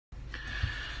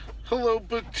Hello,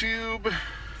 BookTube.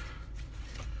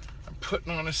 I'm putting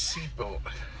on a seatbelt.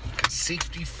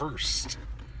 Safety first.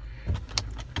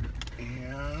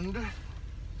 And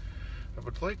I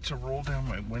would like to roll down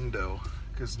my window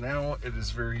because now it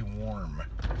is very warm.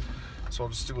 So I'll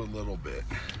just do a little bit.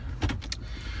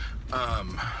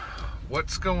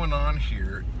 What's going on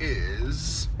here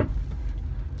is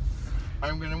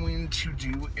I'm going to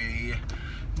do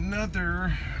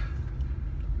another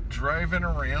driving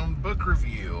around book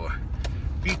review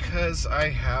because I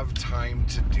have time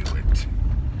to do it.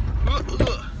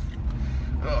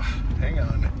 Oh, hang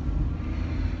on.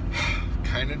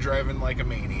 Kind of driving like a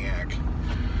maniac.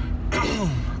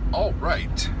 All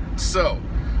right. So,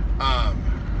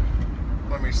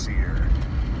 let me see here.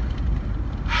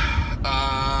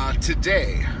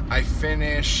 Today I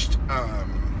finished a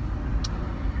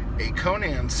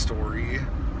Conan story,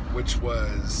 which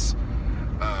was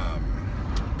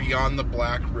Beyond the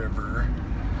Black River,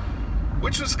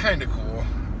 which was kind of cool.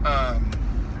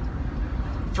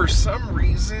 For some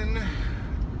reason,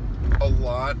 a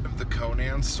lot of the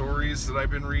Conan stories that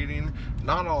I've been reading,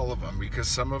 not all of them, because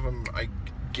some of them I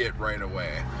get right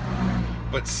away,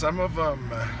 but some of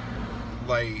them,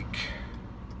 like,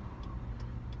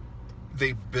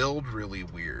 they build really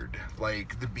weird.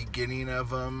 Like, the beginning of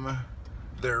them,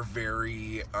 they're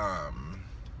very,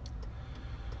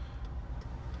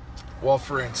 well,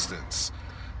 for instance,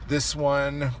 this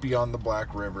one, Beyond the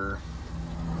Black River,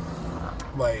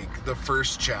 like, the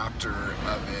first chapter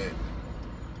of it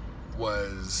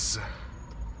was,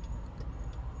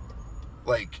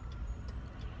 like,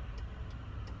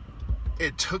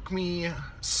 it took me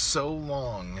so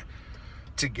long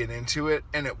to get into it,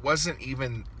 and it wasn't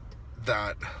even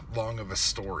that long of a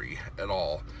story at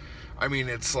all. I mean,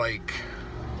 it's like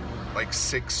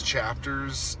 6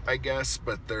 chapters, I guess,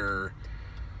 but they're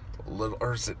a little,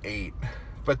 or is it 8?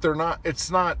 But they're not, it's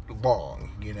not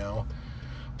long, you know?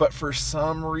 But for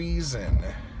some reason,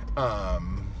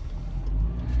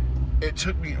 it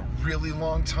took me a really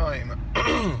long time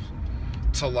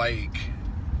to, like,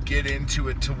 get into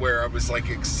it to where I was,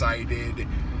 like, excited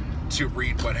to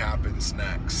read what happens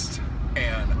next.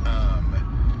 And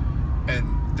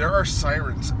there are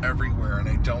sirens everywhere, and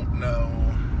I don't know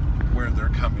where they're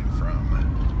coming from.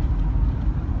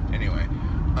 Anyway,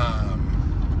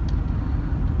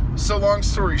 so long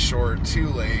story short, too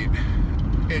late.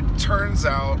 It turns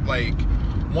out, like,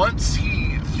 once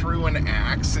he threw an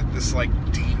axe at this, like,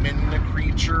 demon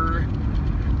creature,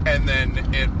 and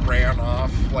then it ran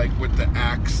off, like, with the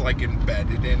axe, like,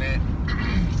 embedded in it,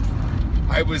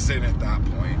 I was in at that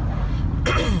point.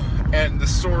 And the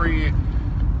story,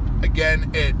 again,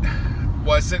 it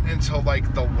wasn't until,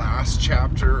 like, the last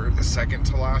chapter, or the second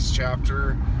to last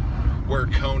chapter, where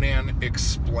Conan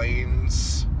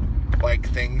explains, like,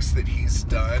 things that he's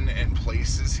done and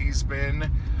places he's been,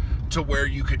 to where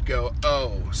you could go,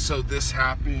 oh, so this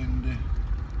happened,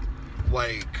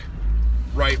 like,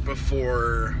 right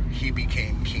before he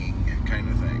became king, kind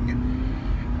of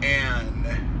thing.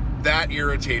 And that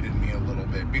irritated me a little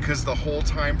bit, because the whole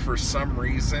time, for some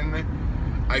reason,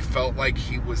 I felt like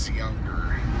he was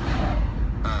younger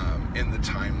in the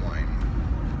timeline.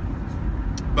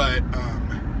 But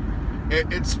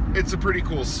it's a pretty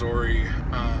cool story.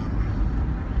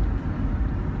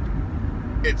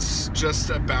 It's just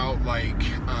about, like,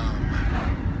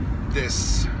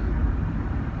 this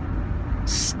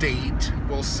state,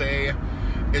 we'll say,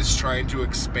 is trying to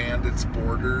expand its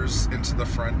borders into the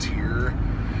frontier,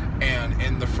 and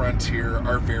in the frontier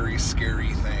are very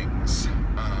scary things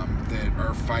that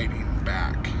are fighting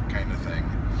back, kind of thing.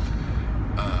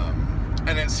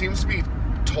 And it seems to be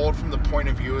told from the point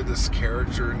of view of this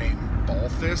character named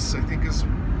Balthus, I think is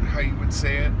how you would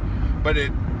say it, but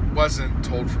it wasn't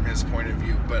told from his point of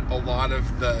view. But a lot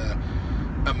of the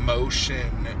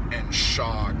emotion and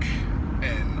shock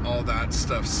and all that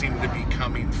stuff seemed to be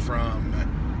coming from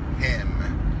him.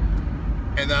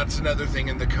 And that's another thing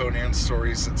in the Conan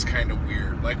stories that's kind of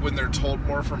weird. Like, when they're told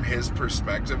more from his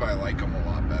perspective, I like them a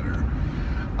lot better.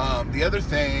 The other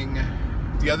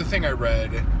thing I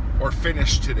read or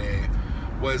finished today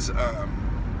was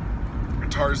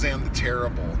Tarzan the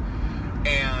Terrible.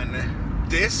 And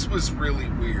this was really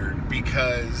weird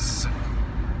because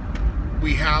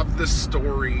we have the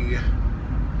story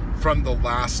from the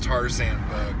last Tarzan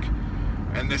book,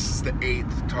 and this is the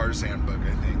 8th Tarzan book,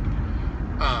 I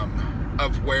think,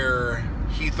 of where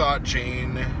he thought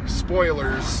Jane,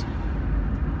 spoilers,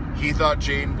 he thought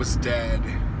Jane was dead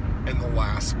in the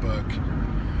last book,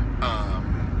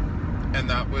 and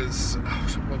that was,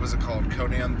 what was it called?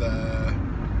 Conan the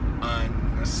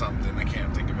something, I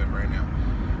can't think of it right now.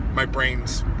 My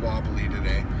brain's wobbly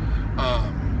today.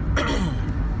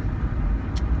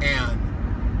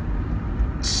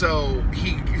 so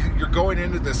you're going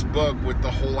into this book with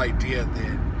the whole idea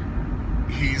that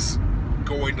he's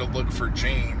going to look for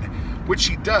Jane, which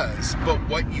he does, but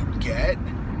what you get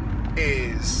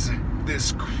is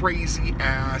this crazy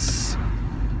ass,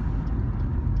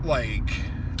 like,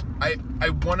 I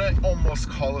want to almost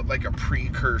call it like a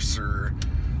precursor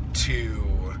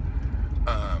to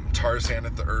Tarzan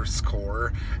at the Earth's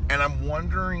Core, and I'm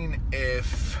wondering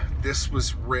if this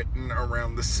was written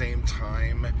around the same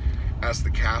time as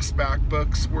the Castback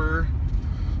books were,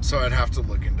 so I'd have to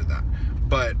look into that.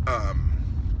 But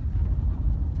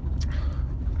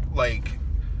like,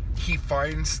 he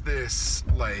finds this,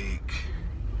 like,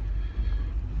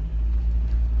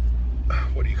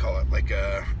 what do you call it, like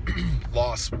a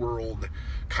lost world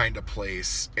kind of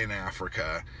place in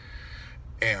Africa,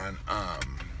 and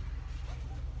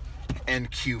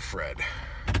Q Fred,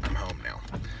 I'm home now,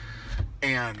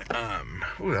 and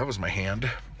ooh, that was my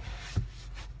hand.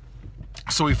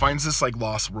 So he finds this like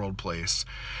lost world place,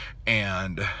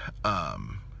 and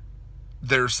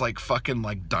there's like fucking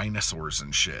like dinosaurs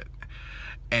and shit,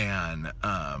 and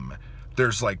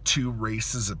there's like two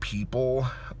races of people,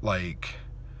 like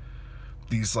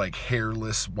these like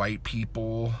hairless white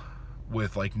people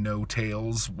with like no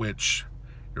tails, which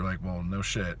you're like, well, no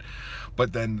shit.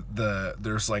 But then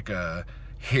there's like a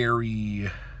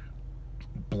hairy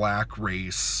black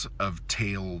race of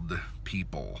tailed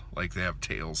people, like they have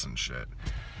tails and shit.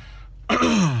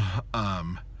 I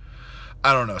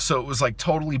don't know. So it was like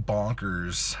totally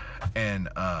bonkers, and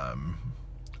I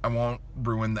won't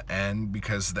ruin the end,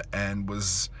 because the end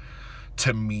was,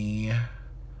 to me,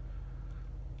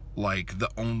 like the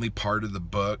only part of the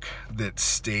book that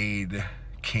stayed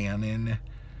canon,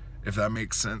 if that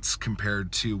makes sense,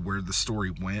 compared to where the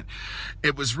story went.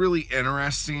 It was really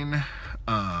interesting,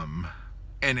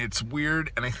 and it's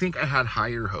weird, and I think I had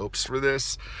higher hopes for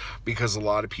this, because a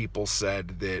lot of people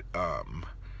said that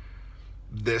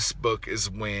this book is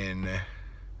when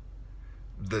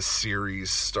the series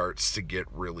starts to get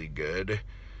really good,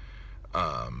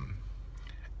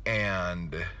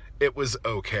 and it was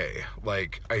okay.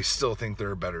 Like, I still think there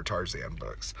are better Tarzan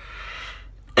books.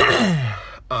 But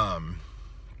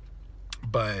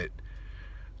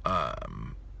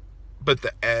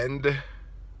the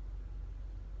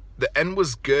end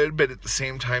was good, but at the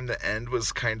same time, the end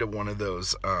was kind of one of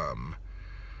those,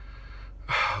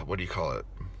 what do you call it?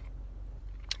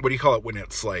 What do you call it when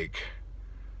it's like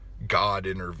God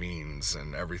intervenes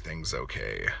and everything's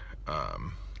okay?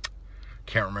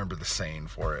 Can't remember the saying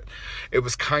for it. It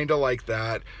was kind of like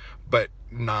that, but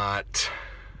not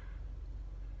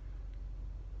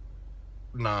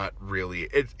really.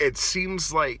 It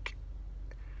seems like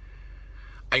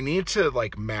I need to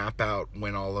like map out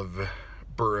when all of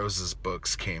Burroughs's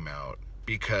books came out,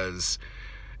 because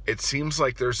it seems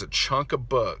like there's a chunk of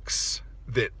books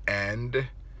that end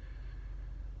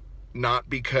not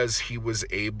because he was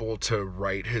able to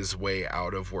write his way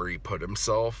out of where he put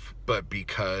himself, but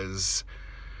because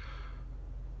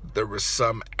there was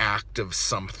some act of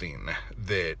something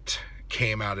that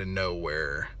came out of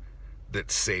nowhere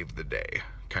that saved the day,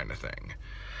 kind of thing.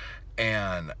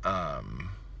 And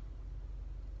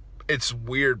it's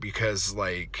weird because,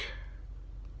 like,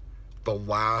 the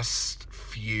last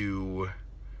few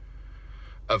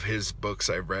of his books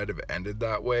I've read have ended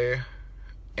that way,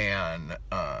 and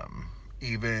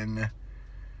even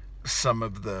some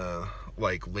of the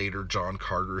like later John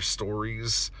Carter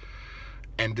stories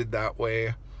ended that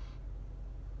way.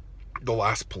 The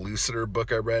last Pellucidar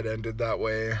book I read ended that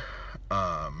way.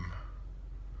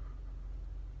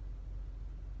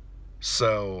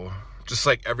 So just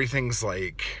like everything's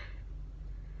like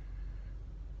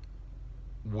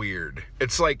weird.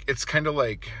 It's like, it's kind of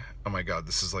like, oh my god,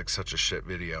 this is like such a shit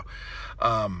video.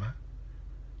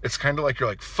 It's kind of like you're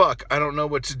like, fuck, I don't know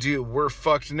what to do. We're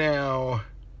fucked now.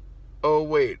 Oh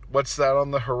wait, what's that on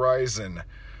the horizon?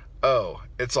 Oh,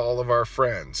 it's all of our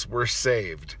friends. We're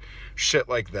saved. Shit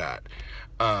like that.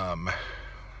 And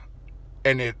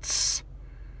it's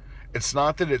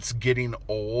not that it's getting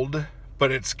old,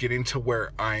 but it's getting to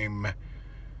where I'm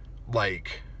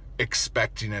like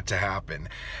expecting it to happen.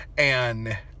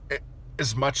 And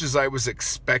as much as I was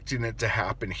expecting it to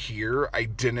happen here, I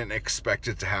didn't expect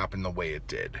it to happen the way it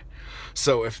did.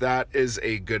 So if that is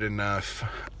a good enough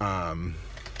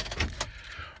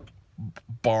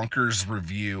bonkers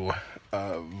review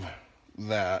of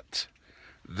that,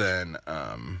 then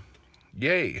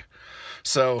yay.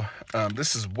 So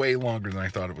this is way longer than I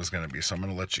thought it was going to be, so I'm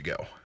going to let you go.